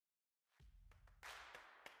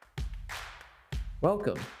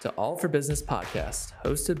Welcome to All for Business podcast,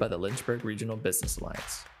 hosted by the Lynchburg Regional Business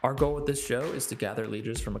Alliance. Our goal with this show is to gather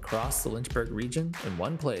leaders from across the Lynchburg region in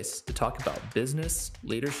one place to talk about business,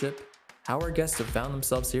 leadership, how our guests have found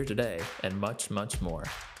themselves here today, and much, much more.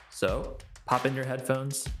 So, pop in your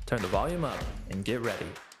headphones, turn the volume up, and get ready.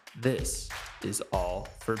 This is All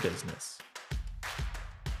for Business.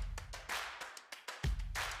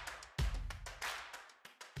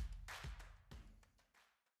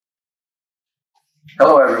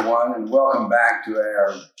 Hello, everyone, and welcome back to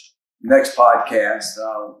our next podcast.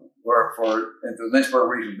 We're at the Lynchburg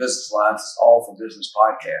Regional Business Alliance, it's All for Business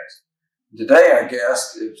podcast. Today, our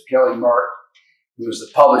guest is Kelly Merck, who is the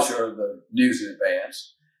publisher of the News in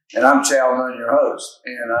Advance, and I'm Chal Nunn, your host.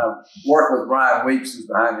 And I work with Ryan Weeks, who's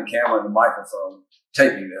behind the camera and the microphone,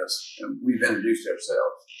 taping this, and we've introduced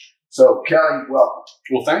ourselves. So, Kelly, welcome.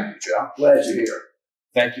 Well, thank you, Chal. Glad you're here.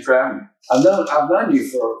 Thank you for having me. I've known you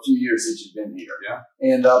for a few years since you've been here. Yeah.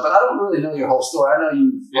 And but I don't really know your whole story. I know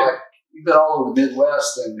you've been all over the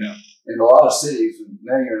Midwest and in a lot of cities, and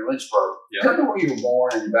now you're in Lynchburg. Yeah. Tell me where you were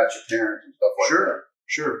born and about your parents and stuff like that.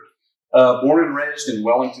 Sure. Born and raised in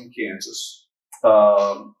Wellington, Kansas.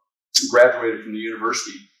 Graduated from the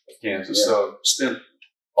University of Kansas, so spent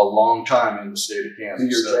a long time in the state of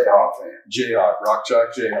Kansas. So you're a Jayhawk fan. Jayhawk, Rock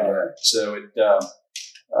Chalk Jayhawk. Yeah. So it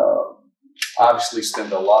obviously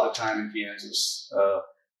spent a lot of time in Kansas.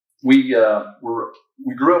 We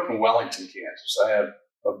grew up in Wellington, Kansas. I have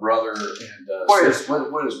a brother and what is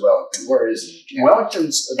Wellington? Where is it?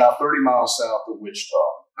 Wellington's about 30 miles south of Wichita.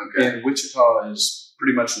 Okay. And Wichita is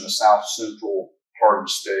pretty much in the south central part of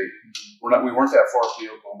the state. We weren't that far from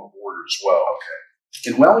the Oklahoma border as well.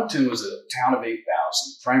 Okay. And Wellington was a town of 8,000,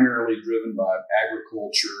 primarily driven by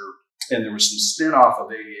agriculture. And there was some spin-off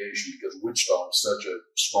of aviation because Wichita was such a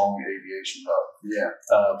strong aviation hub. Yeah.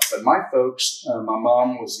 But my folks, my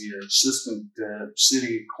mom was the assistant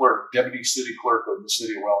city clerk, deputy city clerk of the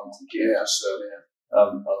city of Wellington, Kansas. Yeah.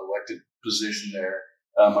 So, elected position there.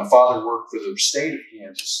 My father worked for the state of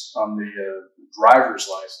Kansas on the driver's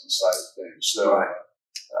license side of things. So, right.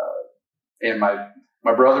 And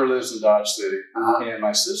my brother lives in Dodge City, Uh-huh. and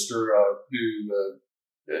my sister,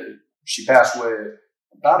 who she passed away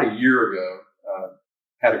about a year ago,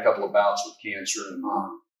 had a couple of bouts with cancer and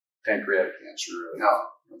pancreatic cancer. No,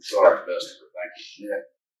 I'm sorry. Not the best of it, thank you. Yeah.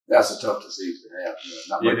 That's a tough disease to have.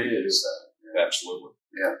 Not much It you can do is. about it. Yeah. Absolutely.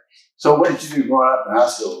 Yeah. So what did you do growing up in high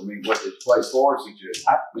school? I mean, what did you play sports? Did you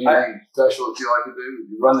anything special that you like to do?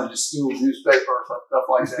 Did you run the school newspaper or stuff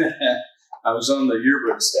like that? I was on the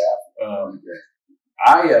yearbook staff. Okay.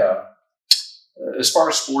 As far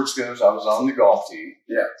as sports goes, I was on the golf team.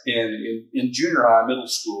 Yeah. And in junior high, middle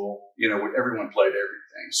school, everyone played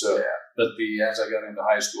everything. So, but as I got into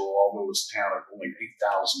high school, although it was a town of only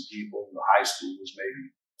 8,000 people, the high school was maybe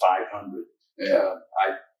 500. Yeah.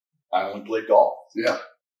 I only played golf. Yeah.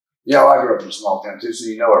 Yeah, well, I grew up in a small town too, so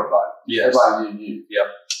you know everybody. Yes. Everybody knew you.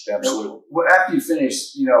 Yep. Absolutely. Well, after you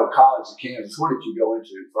finished, college in Kansas, what did you go into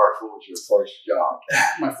first? What was your first job?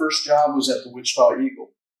 My first job was at the Wichita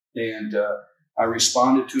Eagle, and I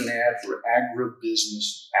responded to an ad for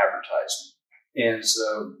agribusiness advertising. And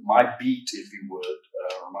so my beat, if you would,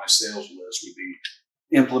 or my sales list would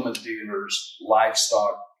be implement dealers,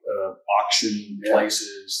 livestock auction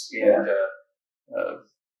places, and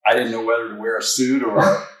I didn't know whether to wear a suit or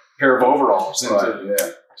a pair of overalls to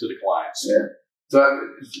the clients. Yeah. So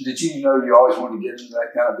did you know you always wanted to get into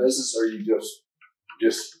that kind of business, or you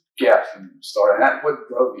just guessed and started? What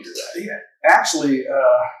drove you to that? Yeah. Actually,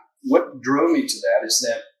 what drove me to that is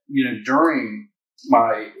that, during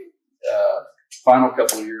my final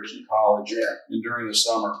couple of years in college and during the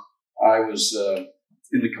summer, I was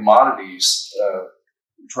in the commodities,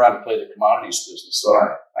 trying to play the commodities business. So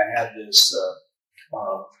I had this,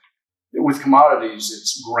 with commodities,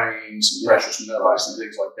 it's grains and precious metals and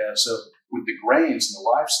things like that. So with the grains and the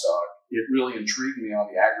livestock, it really intrigued me on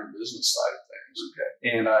the agribusiness side of things.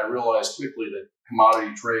 Okay. And I realized quickly that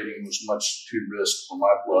commodity trading was much too risk for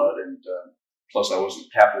my blood, and plus I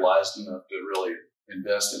wasn't capitalized enough to really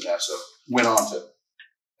invest in that. So went on to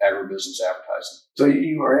agribusiness advertising. So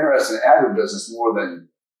you were interested in agribusiness more than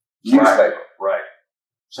newspaper. Right.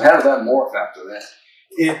 So how did that morph after that?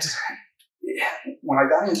 When I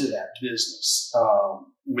got into that business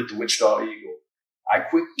with the Wichita Eagle, I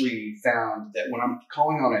quickly found that when I'm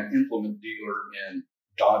calling on an implement dealer in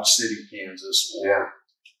Dodge City, Kansas,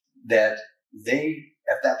 that they,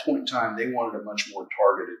 at that point in time, they wanted a much more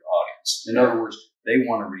targeted audience. In other words, they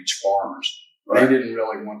want to reach farmers. Right. They didn't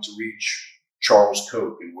really want to reach Charles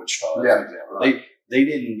Koch in Wichita, as an example. They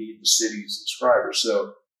didn't need the city subscribers.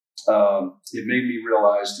 So it made me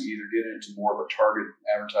realize to either get into more of a target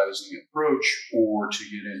advertising approach or to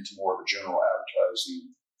get into more of a general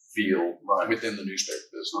advertising field within the newspaper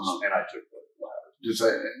business. And I took the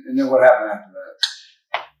latter. And then what happened after that?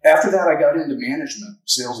 After that, I got into management,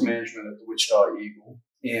 sales management at the Wichita Eagle.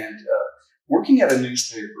 And working at a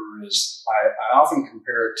newspaper is, I often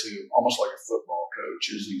compare it to almost like a football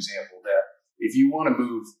coach as an example, that if you want to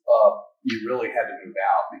move up, you really had to move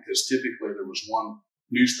out, because typically there was one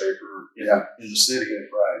newspaper in the city,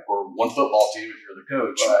 or one football team if you're the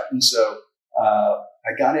coach. And so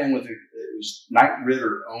I got in with it was Knight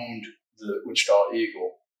Ridder owned the Wichita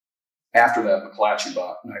Eagle. After that, McClatchy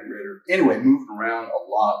bought Knight Ridder. Anyway, moved around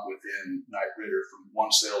a lot within Knight Ridder, from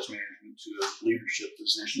one sales management to leadership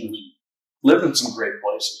positions. Lived in some great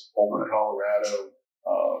places: Boulder, Colorado,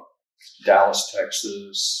 Dallas,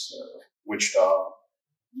 Texas, Wichita.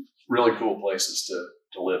 Really cool places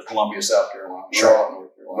to live. Columbia, South Carolina, Charlotte,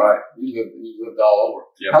 North Carolina. Right. You lived all over.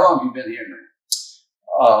 Yep. How long have you been here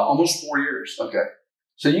now? Almost 4 years. Okay.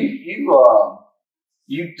 So you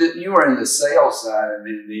were in the sales side and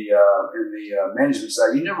in the management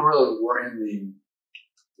side. You never really were in the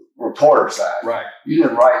reporter side. Right. You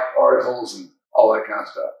didn't write articles and all that kind of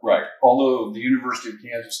stuff. Right. Although the University of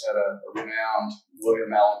Kansas had a renowned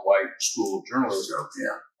William Allen White School of Journalism,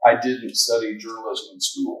 I didn't study journalism in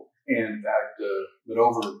school. And in fact, but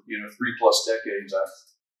over 3+ decades,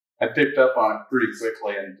 I picked up on it pretty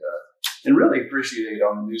quickly and really appreciate it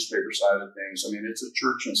on the newspaper side of things. I mean, it's a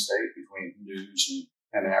church and state between news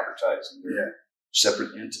and advertising. They're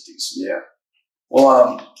separate entities. Yeah.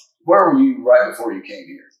 Well, where were you right before you came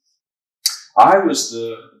here? I was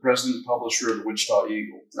the president and publisher of the Wichita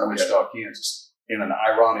Eagle, Wichita, Kansas. In an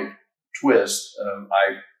ironic twist,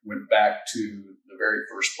 I went back to the very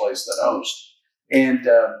first place that I was. And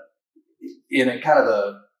in a kind of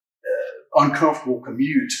a uncomfortable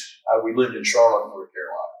commute, we lived in Charlotte, North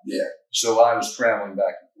Carolina. Yeah. So I was traveling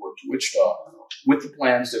back and forth to Wichita with the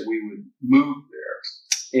plans that we would move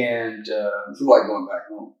there. And it was like going back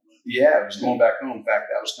home. Yeah, it was going back home. In fact,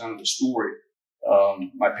 that was kind of the story.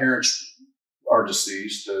 My parents are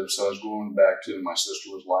deceased, so I was going back to, my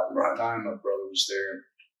sister was alive at the time, my brother was there, and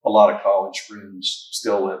a lot of college friends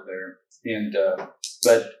still live there. And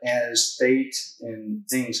but as fate and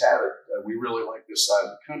things have it, we really like this side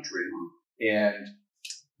of the country. And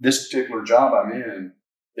this particular job I'm in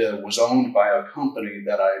was owned by a company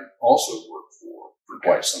that I also worked for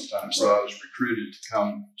quite some time. So I was recruited to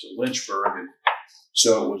come to Lynchburg, and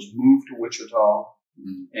so it was moved to Wichita.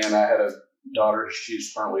 And I had a daughter.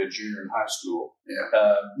 She's currently a junior in high school.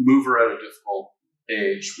 Move her at a difficult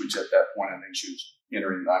age, which at that point I think she was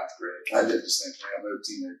entering 9th grade. I did the same thing. I moved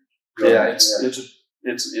teenager.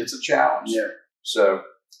 It's a challenge. Yeah. So,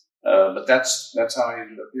 but that's how I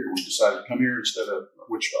ended up here. We decided to come here instead of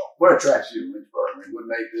Wichita. What attracts you to Lynchburg? I mean, what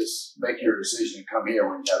make your decision to come here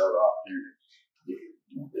when you had other opportunities?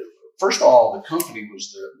 First of all, the company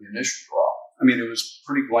was the initial draw. I mean, it was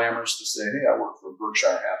pretty glamorous to say, hey, I work for Berkshire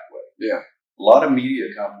Hathaway. Yeah. A lot of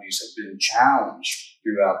media companies have been challenged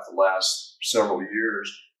throughout the last several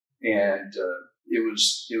years. And it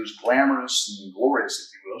was glamorous and glorious,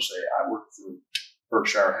 if you will, say, I work for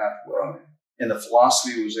Berkshire Hathaway. And the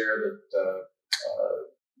philosophy was there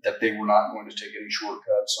that they were not going to take any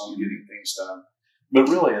shortcuts on getting things done. But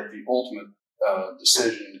really, at the ultimate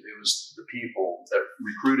decision, it was the people that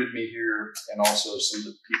recruited me here, and also some of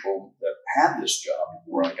the people that had this job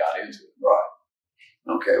before I got into it.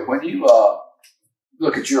 Right. Okay. When you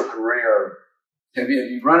look at your career, have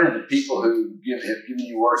you run into people who have given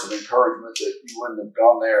you words of encouragement that you wouldn't have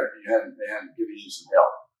gone there if they hadn't given you some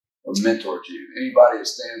help or mentor to you? Anybody that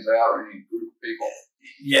stands out, or any group of people?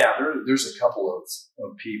 Yeah, there's a couple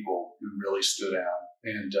of people who really stood out,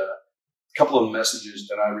 and a couple of messages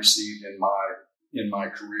that I received in my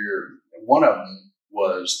career. One of them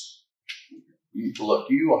was, look,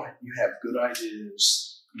 you have good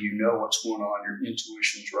ideas, you know what's going on, your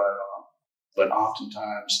intuition's right on, but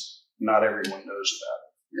oftentimes not everyone knows about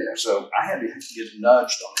it. Yeah. So I had to get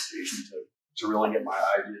nudged on occasion to really get my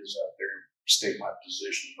ideas out there, state my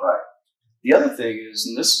position. Right. The other thing is,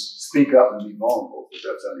 and this is, speak up and be vulnerable.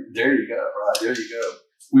 There you go. Right. There you go.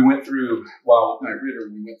 We went through, while at Knight Ridder,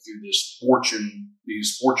 we went through these Fortune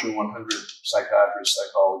 100 psychiatrists,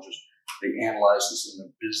 psychologists. They analyzed us in a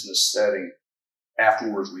business setting.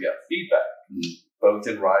 Afterwards, we got feedback, both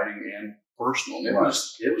in writing and personal. And it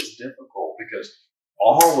was difficult because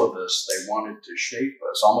all of us, they wanted to shape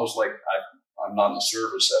us, almost like I'm not in the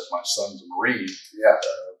service as my son's a Marine. Yeah.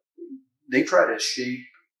 They try to shape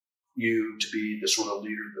you to be the sort of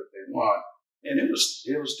leader that they want. And it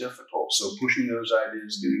was difficult. So pushing those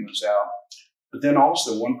ideas, getting those out. But then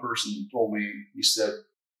also one person told me, he said,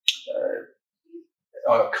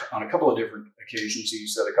 on a couple of different occasions, he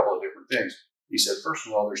said a couple of different things. He said, first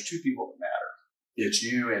of all, there's two people that matter. It's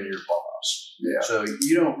you and your boss. Yeah. So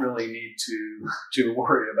you don't really need to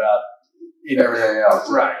worry about everything else.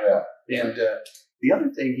 Right. Yeah. And the other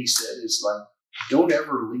thing he said is like, don't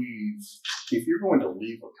ever leave. If you're going to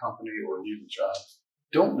leave a company or leave a job,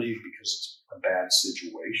 don't leave because it's a bad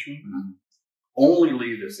situation. Mm-hmm. Only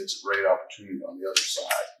leave if it's a great opportunity on the other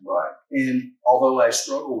side. Right. And although I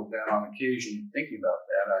struggle with that on occasion, thinking about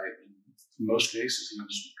that, in most cases, he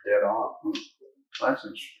was dead on. That's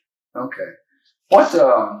interesting. Okay. What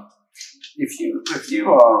if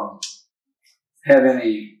you have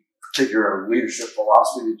any particular leadership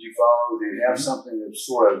philosophy that you follow? Do you have something that's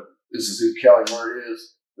sort of, this is who Kelly Murray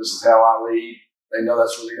is, this is how I lead, they know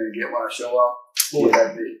that's what they're going to get when I show up? What would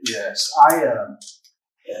that be? Yes.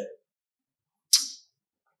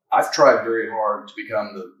 I've tried very hard to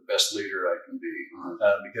become the best leader I can be,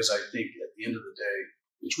 because I think at the end of the day,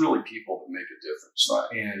 it's really people that make a difference.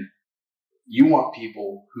 Right. And you want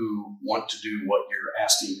people who want to do what you're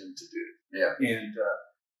asking them to do. Yeah. And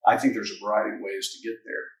I think there's a variety of ways to get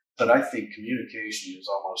there. But I think communication is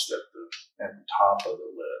almost at the top of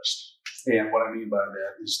the list. And what I mean by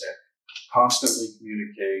that is that constantly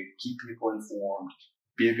communicate, keep people informed,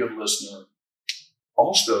 be a good listener.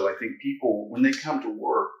 Also, I think people, when they come to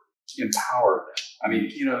work, empower them. I mean,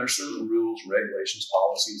 there's certain rules, regulations,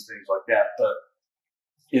 policies, things like that. But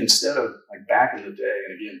instead of like back in the day,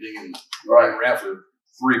 and again, being around for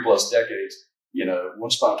 3+ decades,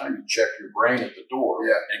 once upon a time you check your brain at the door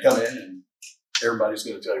and come in and everybody's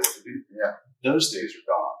going to tell you what to do. Yeah. Those days are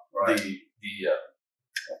gone. Right.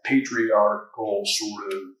 The patriarchal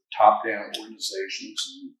sort of top-down organizations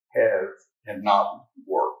have not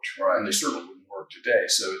worked. Right. And they certainly wouldn't work today.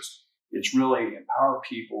 So it's really empower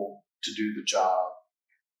people to do the job.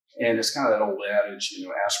 And it's kind of that old adage,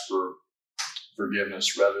 ask for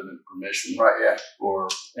forgiveness rather than permission. Right, yeah.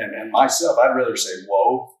 And myself, I'd rather say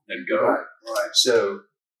whoa than go. Right. So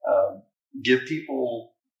give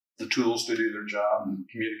people the tools to do their job and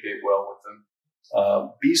communicate well with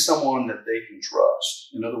them. Be someone that they can trust.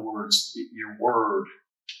 In other words, your word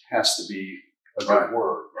has to be a good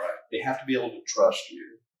word. Right. They have to be able to trust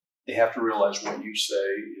you. They have to realize what you say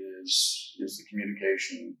is the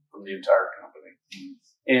communication from the entire company.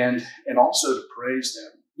 Mm-hmm. And also to praise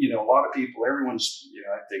them. A lot of people, everyone's,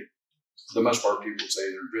 I think for the most part, people say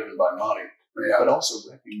they're driven by money, but also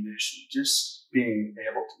recognition, just being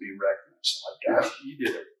able to be recognized. Like, gosh, you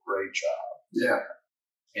did a great job. Yeah.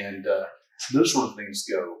 And those sort of things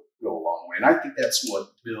go a long way. And I think that's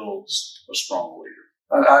what builds a strong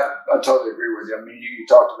leader. I totally agree with you. I mean, you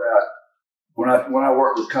talked about when I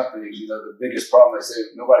work with companies, the biggest problem they say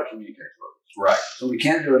is nobody communicates with us. Right. So we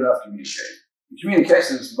can't do enough communicating.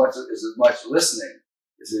 Communication is as much listening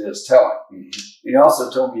as it is telling. Mm-hmm. You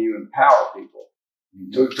also told me you empower people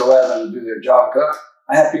to allow them to do their job. Because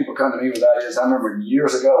I had people come to me with ideas. I remember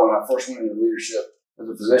years ago when I first went into leadership as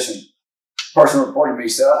a physician, the person reporting to me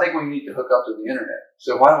said, I think we need to hook up to the internet.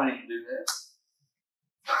 So why do we need to do this?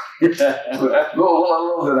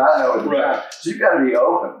 little did I know at the time. So you've got to be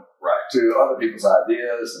open to other people's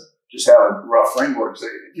ideas and just have a rough framework. So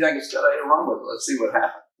if you think it's a good idea to run with it, let's see what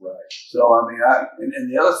happens. Right. So, I mean,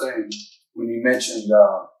 and the other thing, when you mentioned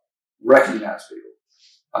recognize people,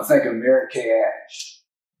 I think of Mary Kay Ash,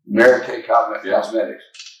 Mary Kay Cosmetics.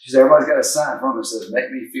 She said, everybody's got a sign from them that says,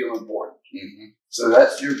 make me feel important. Mm-hmm. So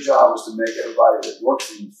that's your job, is to make everybody that works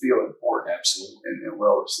for you feel important. Absolutely. And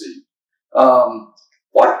well received.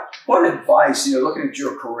 What advice, looking at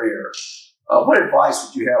your career, what advice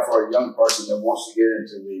would you have for a young person that wants to get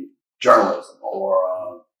into the journalism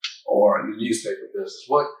or the newspaper business?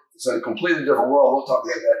 It's a completely different world. We'll talk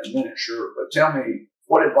about that in a minute, sure. But tell me,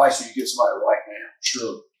 what advice do you give somebody right now?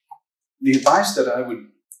 Sure. The advice that I would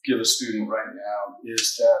give a student right now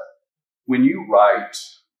is that when you write,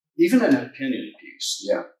 even an opinion piece,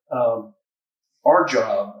 our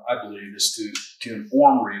job, I believe, is to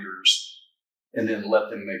inform readers and then let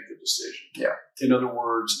them make the decision. Yeah. In other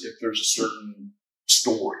words, if there's a certain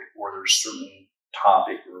story or there's a certain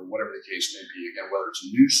topic or whatever the case may be, again, whether it's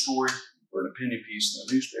a news story or an opinion piece in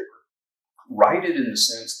a newspaper, write it in the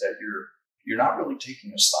sense that you're not really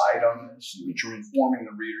taking a side on this, but you're informing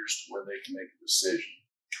the readers to where they can make a decision.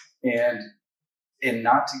 And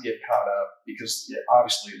not to get caught up, because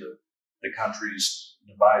obviously the country's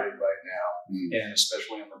divided right now, and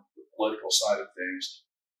especially on the political side of things.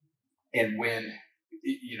 And when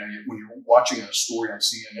you're watching a story on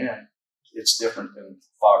CNN, it's different than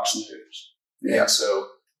Fox News. Yeah. And so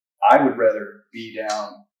I would rather be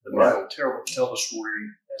down the middle, tell the story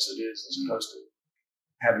as it is, as opposed to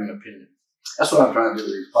having an opinion. That's what I'm trying to do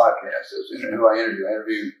with these podcasts. Is who I interview. I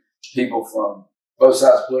interview people from both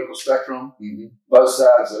sides of the political spectrum, both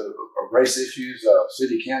sides of race issues,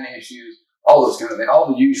 city, county issues, all those kind of things, all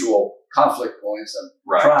the usual conflict points. I'm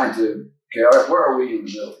trying to, okay, all right, where are we in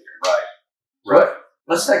the middle here? Right.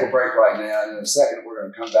 Let's take a break right now, and in a second we're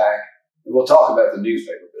going to come back and we'll talk about the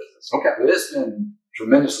newspaper business. Okay. But it's been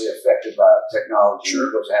tremendously affected by technology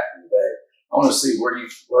and what's happening today. I want to see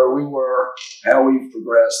where we were, how we've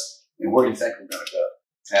progressed, and where you think we're going to go.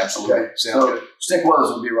 Absolutely. Okay. So stick with us.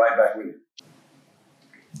 We'll be right back with you.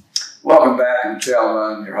 Welcome back. I'm Michelle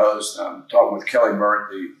Munn, your host. I'm talking with Kelly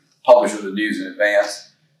Mert, the publisher of the News in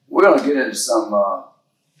Advance. We're going to get into some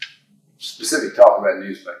specific talk about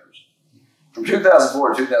newspapers. From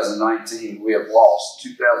 2004 to 2019, we have lost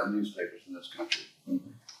 2,000 newspapers in this country.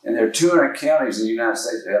 And there are 200 counties in the United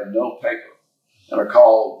States that have no paper and are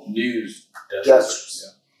called news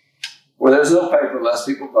deserts, where there's no paper unless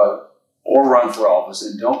people vote or run for office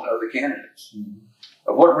and don't know the candidates.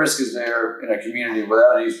 But what risk is there in a community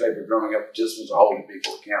without a newspaper drumming up participants or holding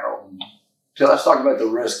people accountable? So let's talk about the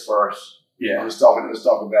risk first. Let's talk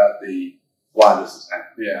about why this is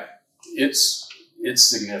happening. It's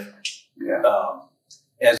significant.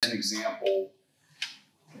 As an example,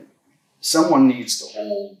 someone needs to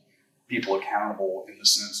hold people accountable in the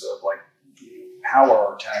sense of like, how are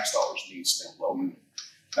our tax dollars being spent locally?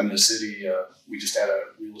 I mean, the city, we just had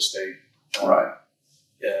a real estate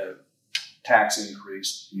tax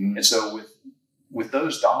increase. And so with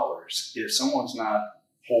those dollars, if someone's not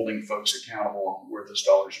holding folks accountable on where those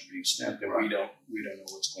dollars are being spent, then we don't know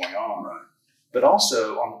what's going on. But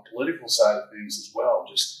also on the political side of things as well,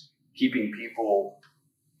 just keeping people,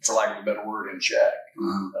 for lack of a better word, in check.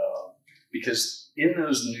 Because in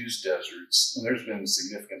those news deserts, and there's been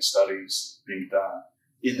significant studies being done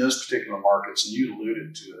in those particular markets, and you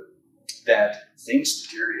alluded to it, that things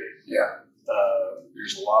deteriorate.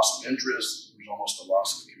 There's a loss of interest, there's almost a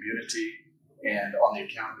loss of the community. And on the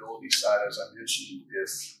accountability side, as I mentioned, if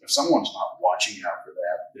someone's not watching out for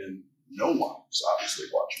that, then no one's obviously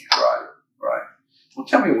watching out. Right. Well,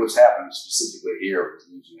 tell me what's happened specifically here with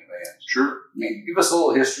News in Advance. Sure. I mean, give us a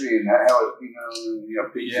little history and how it,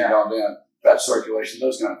 peaks and gone down, about circulation,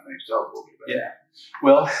 those kind of things. Tell us a little bit about it.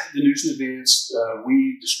 Well, the News in Advance,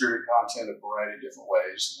 we distribute content a variety of different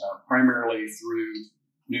ways, primarily through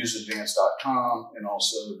newsadvance.com and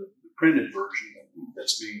also the printed version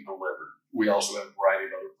that's being delivered. We also have a variety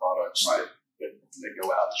of other products that go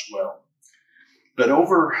out as well. But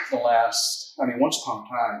over the last, once upon a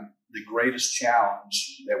time, the greatest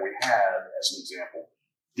challenge that we had, as an example,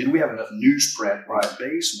 did we have enough newsprint in the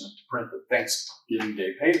basement to print the Thanksgiving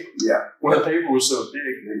Day paper? Well, the paper was so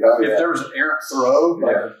big, if there was an errant throw,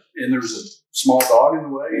 and there was a small dog in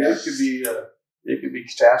the way, it could be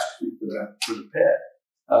catastrophe for the pet.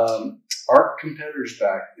 Our competitors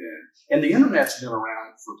back then, and the internet's been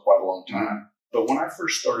around for quite a long time, but when I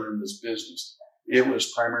first started in this business, it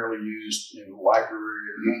was primarily used in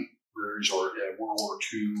libraries or in World War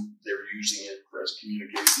II. They were using it as a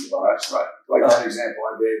communication device. Like that example I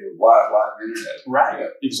gave with live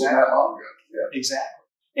internet. Exactly. Not long ago. Exactly.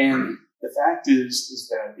 And the fact is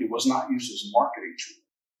that it was not used as a marketing tool.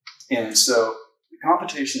 And so the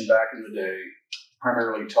competition back in the day,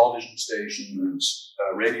 primarily television stations,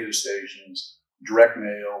 radio stations, direct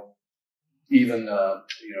mail, even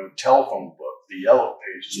telephone book, the Yellow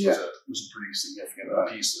Pages was a pretty significant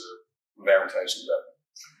piece of advertising revenue.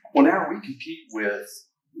 Well, now we compete with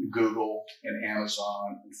Google and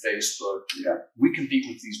Amazon and Facebook. We compete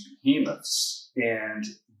with these behemoths, and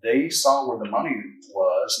they saw where the money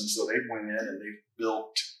was, and so they went in and they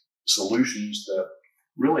built solutions that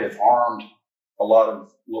really have harmed a lot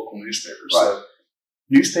of local newspapers. So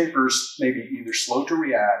newspapers may be either slow to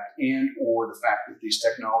react and or the fact that these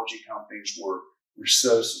technology companies were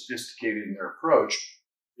so sophisticated in their approach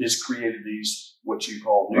has created these, what you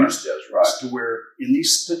call news deserts, to where in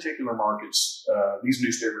these particular markets, these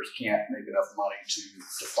newspapers can't make enough money to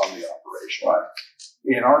fund the operation.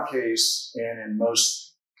 In our case, and in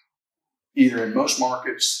most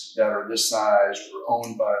markets that are this size or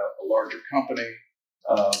owned by a larger company,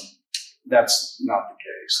 that's not the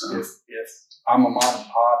case. If I'm a mom and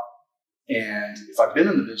pop, and if I've been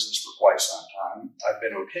in the business for quite some time, I've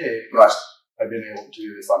been okay because I've been able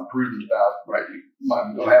to, if I'm prudent about, I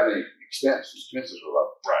don't have any expenses are low.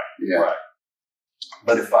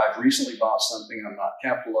 But if I've recently bought something and I'm not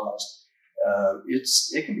capitalized,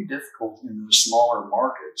 it can be difficult in the smaller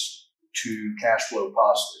markets to cash flow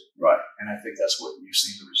positive. And I think that's what you've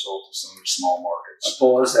seen the result of some of the small markets. I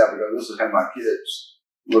pull this out because this is how my kids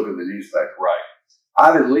look at the newspaper.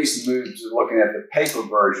 I've at least moved to looking at the paper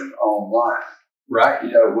version online. Right.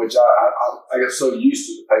 Which I got so used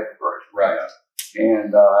to the paper version. Right.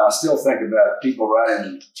 And I still think about people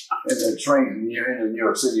riding in the train in New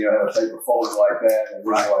York City. Have a paper folder like that and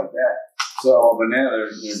things like that. So, but now they're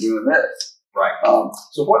doing this. Right.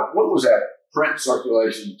 So what was that print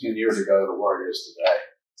circulation 10 years ago to where it is today?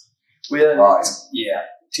 Well,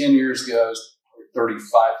 10 years ago, it was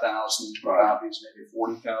 35,000 copies, maybe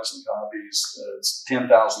 40,000 copies. It's 10,000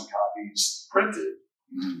 copies printed.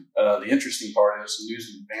 The interesting part is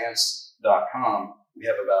newsadvance.com, we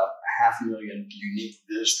have about 500,000 unique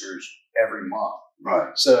visitors every month.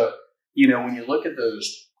 Right. So, when you look at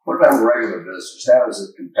those. What about regular visitors? How does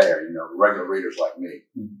it compare? Regular readers like me,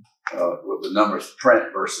 with the numbers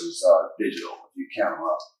print versus digital, if you count them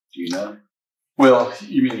up. Do you know? Well,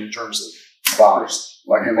 you mean in terms of volumes?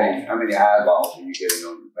 Like how many eyeballs are you getting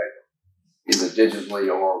on your paper? Either digitally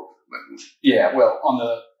or... Yeah, well,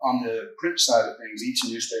 on the print side of things, each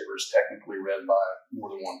newspaper is technically read by more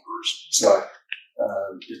than one person. So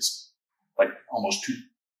it's like almost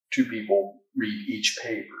two people read each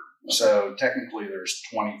paper. Okay. So technically there's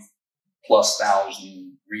 20,000+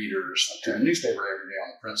 readers to a newspaper every day on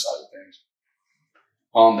the print side of things.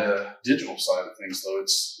 On the digital side of things, though,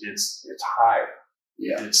 it's higher.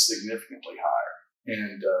 Yeah, it's significantly higher,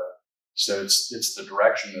 and so it's the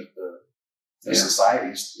direction that the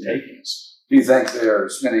society's taking us. Do you think they're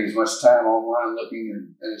spending as much time online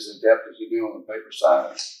looking as adept as they do on the paper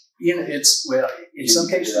side? In some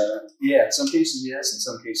cases, in some cases yes, in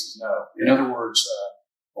some cases no. In other words,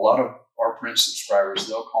 a lot of our print subscribers,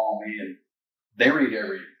 they'll call me and they read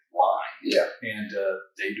every line. Yeah. And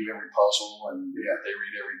they do every puzzle and they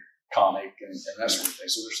read every comic and that sort of thing.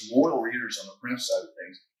 So there's some loyal readers on the print side of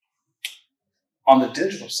things. On the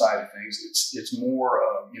digital side of things, it's more,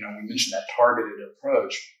 we mentioned that targeted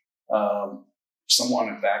approach. Someone,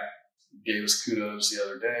 in fact, gave us kudos the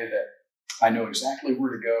other day that I know exactly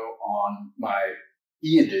where to go on my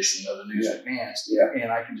e-edition of the News Advance,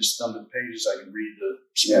 and I can just thumb to the pages. I can read the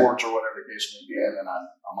sports or whatever the case may be, and then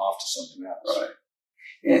I'm off to something else. Right.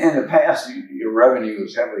 In the past, your revenue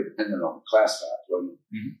was heavily dependent on classifieds, wasn't it?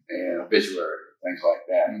 Mm-hmm. And obituary, things like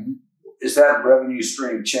that. Mm-hmm. Is that revenue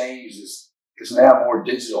stream changed? It's now more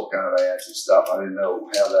digital kind of ads and stuff. I didn't know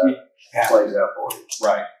how that plays out for you.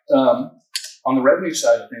 Right. On the revenue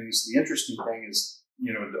side of things, the interesting thing is,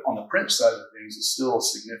 on the print side of things, it's still a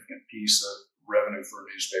significant piece of revenue for a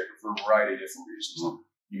newspaper for a variety of different reasons. Mm-hmm.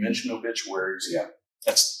 You mentioned obituaries. Yeah.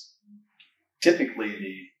 That's typically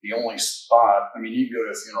the only spot. I mean, you can go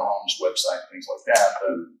to a funeral home's website and things like that,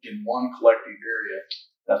 but in one collective area,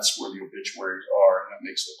 that's where the obituaries are, and that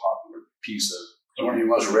makes it a popular piece of one of your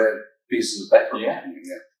most read pieces of paper. Yeah.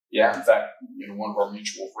 Yeah. In fact, one of our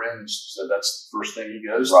mutual friends said that's the first thing he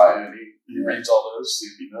goes to, and he reads all those, see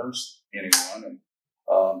if he knows anyone. And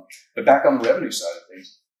but back on the revenue side of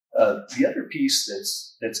things, the other piece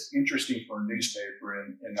that's interesting for a newspaper,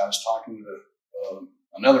 and I was talking with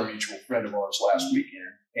another mutual friend of ours last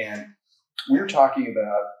weekend, and we were talking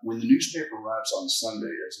about when the newspaper arrives on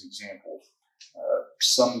Sunday, as an example,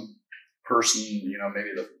 some person,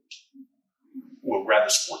 maybe will grab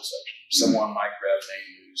the sports section. Someone might grab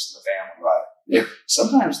main news in the family. Right. Yeah.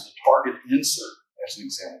 Sometimes the target insert, as an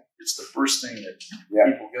example, it's the first thing that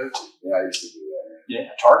people go to. Yeah, I used to do that. Yeah,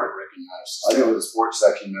 target recognized. I go to the sports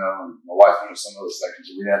section now, and my wife went to some of those sections,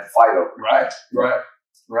 and we had to fight over it.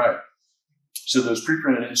 Right. So those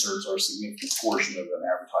pre-printed inserts are a significant portion of an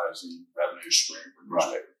advertising revenue stream for the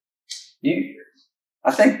newspaper.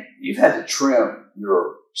 I think you've had to trim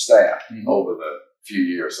your staff over the few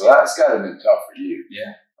years, so that's got to have been tough for you.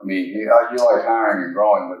 Yeah. I mean, you like hiring and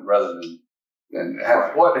growing, but rather than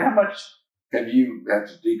how much have you had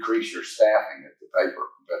to decrease your staffing at the paper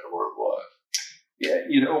compared to where it was?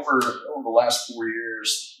 Yeah, over the last 4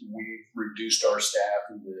 years, we've reduced our staff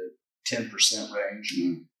in the 10% range,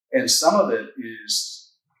 and some of it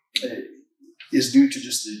is due to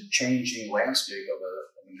just the changing landscape of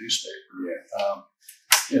a newspaper.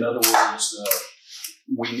 Yeah. In other words,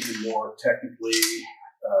 we need more technically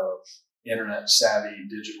internet savvy,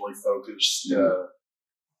 digitally focused,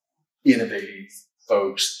 innovative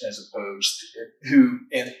folks, as opposed to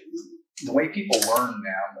and the way people learn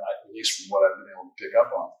now, at least from what I've been able to pick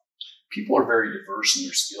up on, people are very diverse in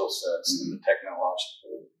their skill sets in the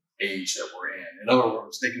technological age that we're in. In other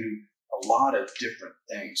words, they can do a lot of different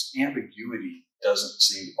things. Ambiguity doesn't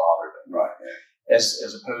seem to bother them. Right.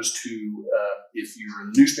 As opposed to if you're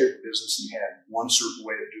in the newspaper business and you had one certain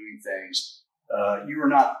way of doing things, you were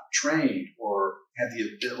not trained or had the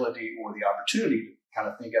ability or the opportunity to kind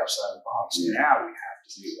of think outside the box. Yeah. Now we have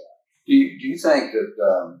to do that. Do you think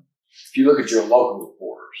that if you look at your local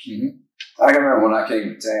reporters, I can remember when I came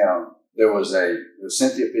to town, there was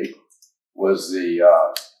Cynthia Peak was the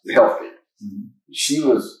health people. She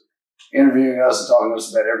was interviewing us and talking to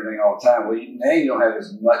us about everything all the time. Well, now you don't have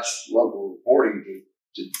as much local reporting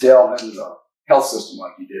to delve into the health system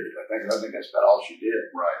like you did. I think that's about all she did.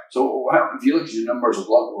 Right. So if you look at your numbers of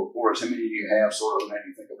local reporters, how many do you have? Sort of, how do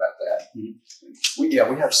you think about that?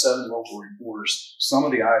 We have 7 local reporters. Some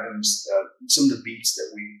of the items, some of the beats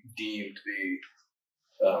that we deem to be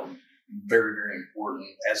very, very important.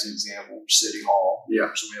 As an example, City Hall. Yeah.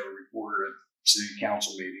 So we have a reporter at city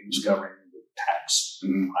council meetings covering the tax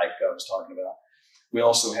hike I was talking about. We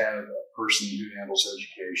also have a person who handles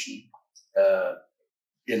education.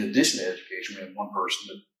 In addition to education, we have one person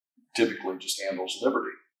that typically just handles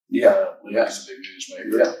Liberty. Liberty's a big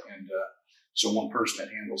newsmaker. Yeah. And so one person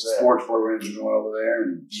that handles that. Sports programs are going over there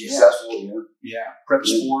and successful. Yeah. Prep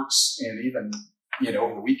sports, and even,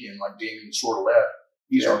 over the weekend, like Damien Sordelette,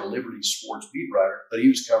 he's our Liberty sports beat writer, but he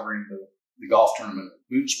was covering the golf tournament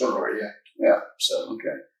at Bootsboro. Yeah. So,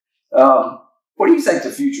 okay. What do you think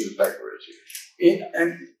the future of the paper is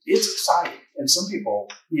here? It's exciting. And some people,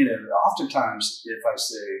 oftentimes if I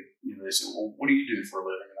say, they say, well, what do you do for a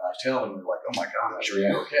living? And I tell them, they're like, oh my gosh, are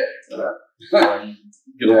you okay? You're going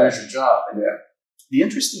to lose your job. And the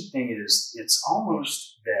interesting thing is, it's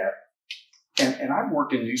almost that, and I've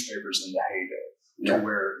worked in newspapers in the heyday, to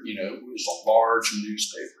where, it was a large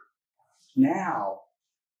newspaper. Now,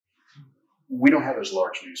 we don't have as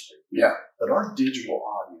large newspaper. Yeah. But our digital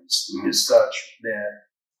audience is such that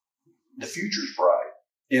the future's bright.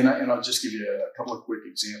 And I'll just give you a couple of quick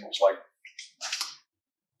examples. Like,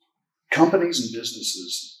 companies and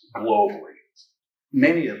businesses globally,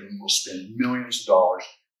 many of them will spend millions of dollars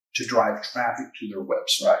to drive traffic to their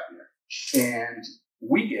website. And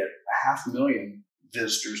we get 500,000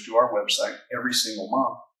 visitors to our website every single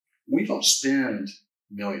month. We don't spend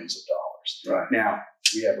millions of dollars. Now,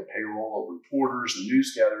 we have a payroll of reporters and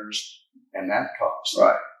news gatherers, and that costs.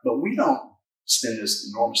 But we don't spend this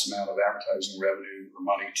enormous amount of advertising revenue or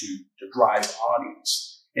money to drive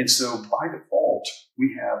audience. And so by default,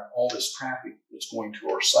 we have all this traffic that's going to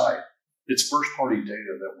our site. It's first-party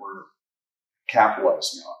data that we're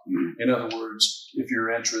capitalizing on. In other words, if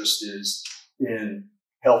your interest is in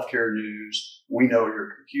healthcare news, we know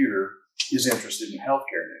your computer is interested in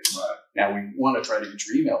healthcare news. Now, we want to try to get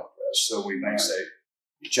your email address, so we may say,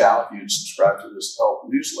 Chow, if you'd subscribe to this health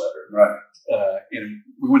newsletter. And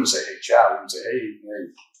we wouldn't say, hey, Chow. We would say, hey,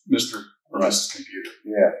 Mr. or Mrs. Computer.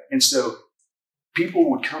 And so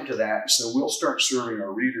people would come to that. And so we'll start serving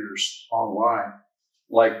our readers online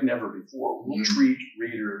like never before. We'll treat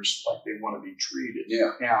readers like they want to be treated.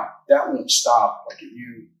 Now, that won't stop. Like, if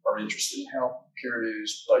you are interested in health care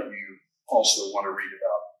news, but you also want to read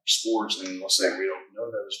about sports, and let's say we don't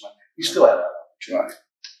know that as much, you still have that opportunity.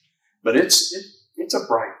 But it's a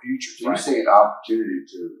bright future. So you see an opportunity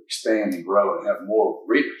to expand and grow and have more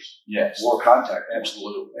readers. More contact.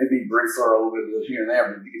 Absolutely. Maybe refer a little bit of this here and there,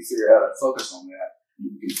 but if you can figure out how to focus on that,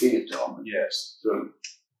 you can feed it to them. So,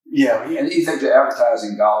 and you think the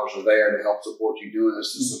advertising dollars are there to help support you doing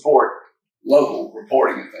this, to support local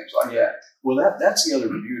reporting and things like that. Well, that's the other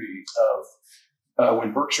beauty of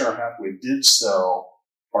when Berkshire Hathaway did sell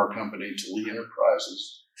our company to Lee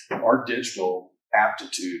Enterprises, our digital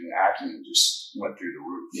aptitude and acumen just went through the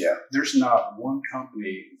roof. There's not one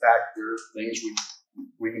company. In fact, there are things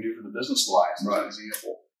we can do for the business alliance. As an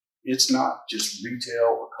example, it's not just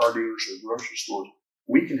retail or car dealers or grocery stores.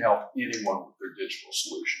 We can help anyone with their digital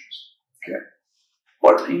solutions.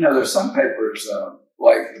 But there's some papers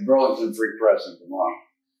like the Burlington Free Press in Vermont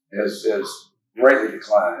has greatly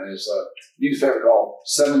declined. And it's a newspaper called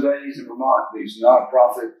 7 Days in Vermont. These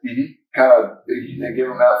nonprofit kind of, they give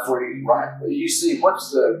them out free. You see,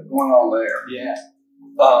 what's going on there?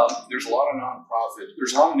 There's a lot of nonprofit.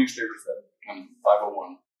 There's a lot of newspapers that become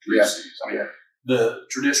 501(c)(3)s. I mean, the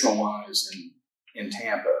traditional one is in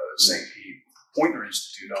Tampa, St. Pete. Poynter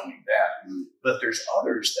Institute owning that. But there's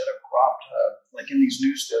others that have cropped up, like in these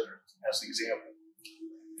news deserts, as an example.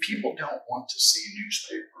 People don't want to see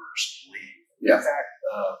newspapers leave. In fact,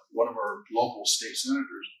 one of our local state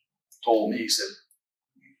senators told me, he said,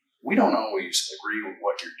 we don't always agree with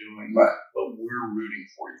what you're doing, but we're rooting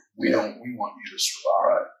for you. We want you to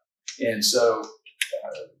survive. And so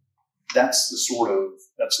that's the sort of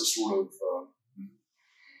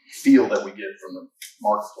feel that we get from the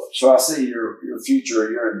marketplace. So I see your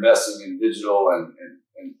future. You're investing in digital and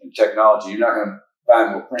technology. You're not going to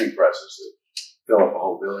buy more printing presses to fill up a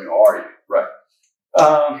whole building, are you?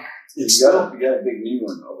 You got a big new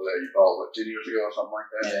one over there. You bought 10 years ago or something like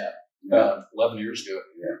that. 11 years ago.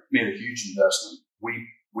 Made a huge investment. We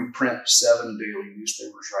We print 7 daily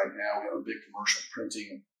newspapers right now. We have a big commercial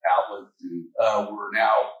printing outlet. We're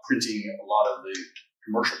now printing a lot of the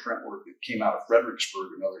commercial print work that came out of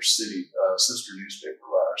Fredericksburg, another city, sister newspaper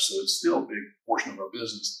of ours. So it's still a big portion of our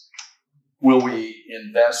business. Will we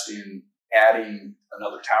invest in adding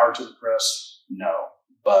another tower to the press? No.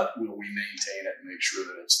 But will we maintain it and make sure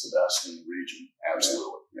that it's the best in the region?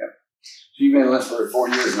 Absolutely. Yeah. So you've been in Lynchburg 4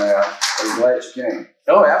 years now. I'm glad you came.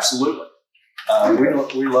 Oh, absolutely.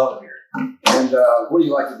 We love it here. And what do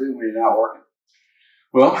you like to do when you're not working?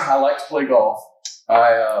 Well, I like to play golf.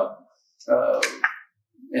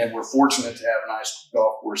 And we're fortunate to have nice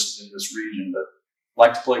golf courses in this region, but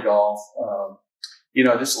like to play golf.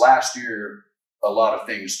 This last year, a lot of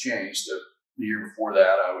things changed. The year before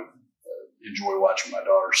that, I would enjoy watching my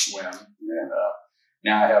daughter swim. And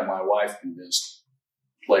now I have my wife convinced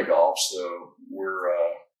to play golf, so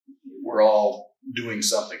we're all doing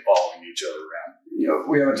something, following each other around.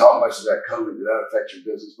 We haven't talked much about COVID. Did that affect your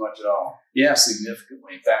business much at all? Yeah,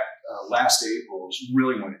 significantly. In fact, last April was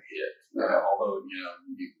really when it hit. Although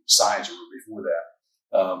signs were before that.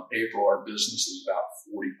 April, our business is about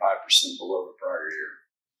 45% below the prior year.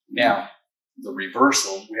 Now, the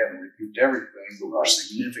reversal, we haven't recouped everything, but we're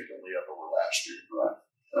significantly up over last year.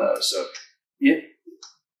 Right. So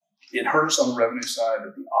it hurt us on the revenue side,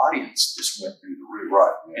 but the audience just went through the roof.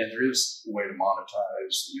 Right. And there is a way to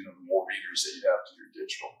monetize, the more readers that you have to your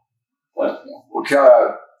digital platform.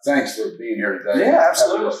 Well, thanks for being here today. Yeah,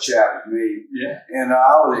 absolutely. Having this chat with me. Yeah. And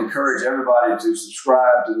I would encourage everybody to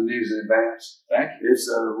subscribe to the News in Advance. Thank you. It's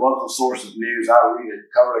a local source of news. I read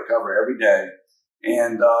it cover to cover every day.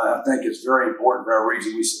 And I think it's very important for our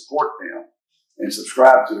region we support them and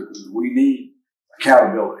subscribe to it because we need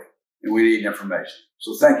accountability and we need information.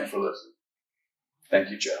 So thank you for listening. Thank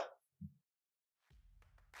you, Joe.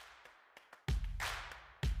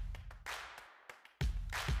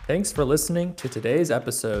 Thanks for listening to today's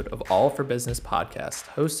episode of All for Business podcast,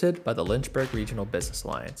 hosted by the Lynchburg Regional Business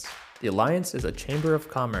Alliance. The Alliance is a Chamber of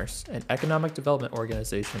Commerce and Economic Development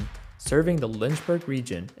organization serving the Lynchburg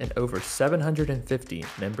region and over 750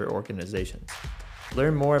 member organizations. To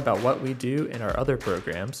learn more about what we do and our other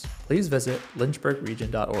programs, please visit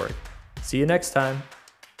lynchburgregion.org. See you next time.